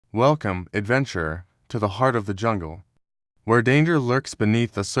Welcome, adventurer, to the heart of the jungle, where danger lurks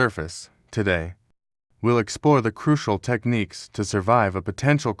beneath the surface. Today, we'll explore the crucial techniques to survive a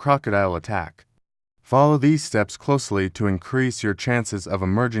potential crocodile attack. Follow these steps closely to increase your chances of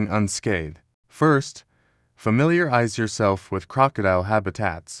emerging unscathed. First, familiarize yourself with crocodile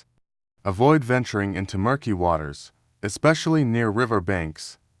habitats. Avoid venturing into murky waters, especially near river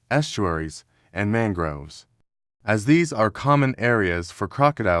banks, estuaries, and mangroves, as these are common areas for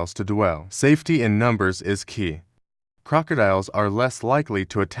crocodiles to dwell. Safety in numbers is key. Crocodiles are less likely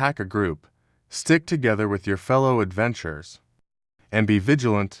to attack a group. Stick together with your fellow adventurers, and be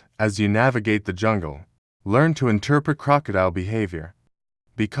vigilant as you navigate the jungle. Learn to interpret crocodile behavior.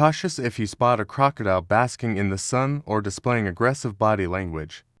 Be cautious if you spot a crocodile basking in the sun or displaying aggressive body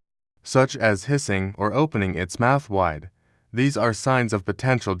language, such as hissing or opening its mouth wide. These are signs of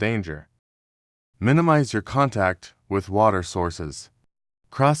potential danger. Minimize your contact with water sources.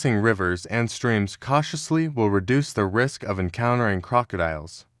 Crossing rivers and streams cautiously will reduce the risk of encountering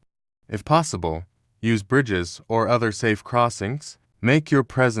crocodiles. If possible, use bridges or other safe crossings. Make your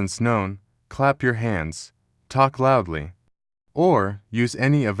presence known, clap your hands, talk loudly, or use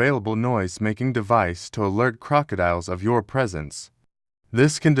any available noise-making device to alert crocodiles of your presence.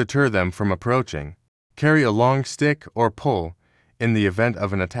 This can deter them from approaching. Carry a long stick or pole in the event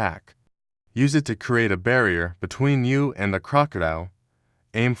of an attack. Use it to create a barrier between you and the crocodile.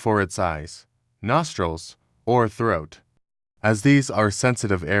 Aim for its eyes, nostrils, or throat, as these are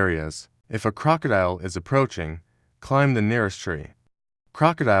sensitive areas. If a crocodile is approaching, climb the nearest tree.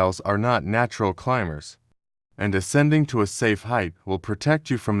 Crocodiles are not natural climbers, and ascending to a safe height will protect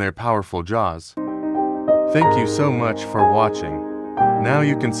you from their powerful jaws. Thank you so much for watching. Now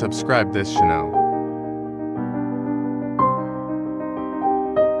you can subscribe this channel.